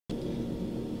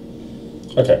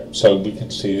Okay, so we can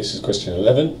see this is question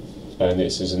 11, and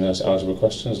this is a nice algebra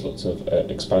question. There's lots of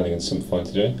expanding and simplifying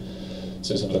to do.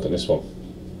 So let's have a look at this one.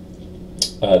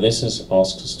 This has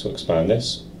asked us to expand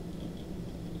this.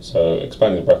 So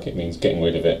expanding the bracket means getting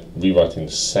rid of it, rewriting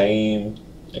the same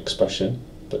expression,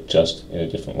 but just in a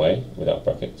different way, without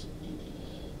brackets.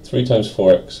 3 times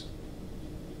 4x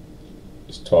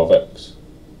is 12x,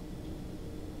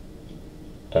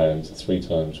 and 3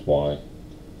 times y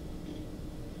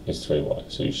is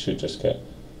 3y. So you should just get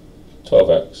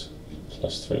 12x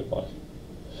plus 3y.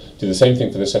 Do the same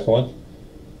thing for the second one,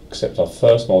 except our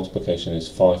first multiplication is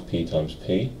 5p times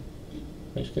p,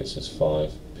 which gives us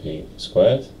 5p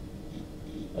squared,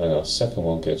 and our second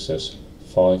one gives us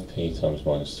 5p times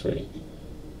minus 3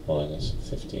 minus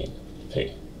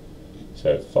 15p.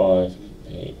 So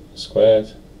 5p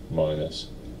squared minus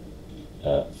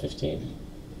 15p.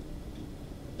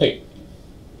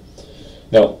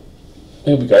 Now,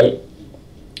 here we go.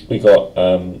 We got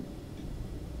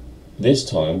this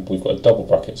time we've got a double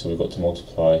bracket, so we've got to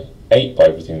multiply 8 by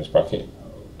everything in this bracket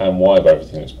and y by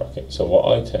everything in this bracket. So what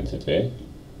I tend to do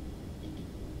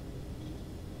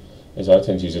is I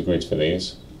tend to use a grid for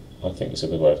these. I think it's a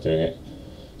good way of doing it.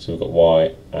 So we've got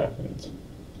y and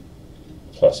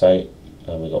plus 8,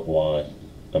 and we've got y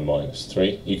and minus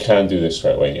 3. You can do this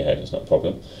straight away in your head, it's not a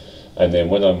problem. And then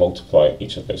when I multiply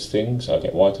each of those things, I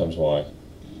get y times y,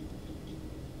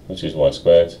 which is y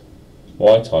squared,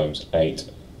 y times 8,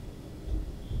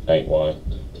 8y,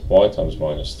 y times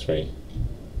minus 3,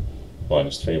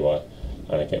 minus 3y,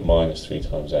 and I get minus 3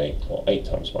 times 8, or 8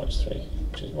 times minus 3,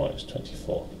 which is minus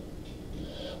 24.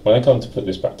 When I come to put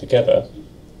this back together,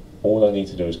 all I need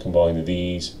to do is combine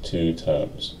these two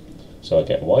terms. So I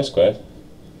get y squared,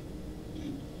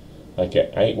 I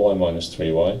get 8y minus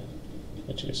 3y,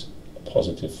 which is a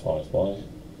positive 5y,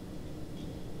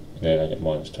 and then I get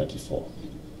minus 24.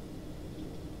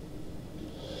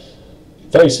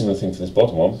 Very similar thing for this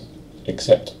bottom one,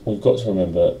 except we've got to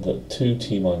remember that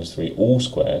 2t minus 3 all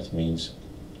squared means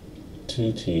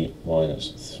 2t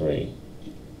minus 3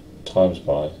 times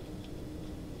by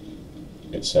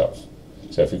itself.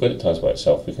 So if we've got it times by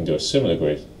itself, we can do a similar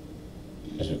grid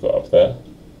as we've got up there,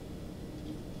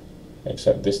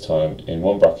 except this time in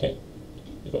one bracket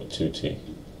we've got 2t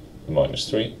minus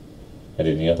 3, and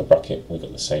in the other bracket we've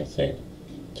got the same thing,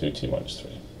 2t minus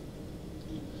 3.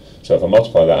 So if I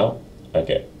multiply that out, I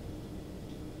get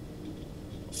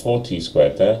 4t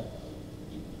squared there,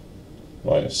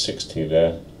 minus 6t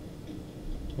there,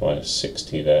 minus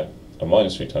 6t there, and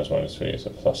minus 3 times minus 3 is a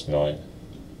plus 9.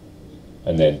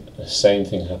 And then the same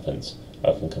thing happens.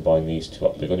 I can combine these two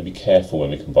up. We've got to be careful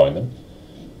when we combine them.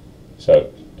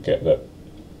 So I get that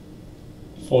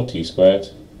 4t squared,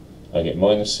 I get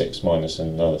minus 6 minus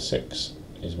another 6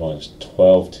 is minus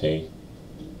 12t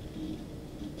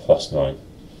plus 9.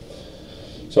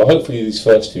 So hopefully these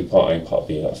first two, part A and part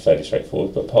B, are fairly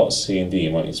straightforward, but parts C and D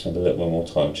you might need to spend a little bit more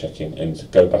time checking and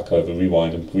go back over,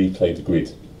 rewind and replay the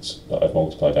grids that I've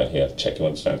multiplied out here. Check you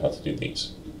understand how to do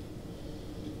these.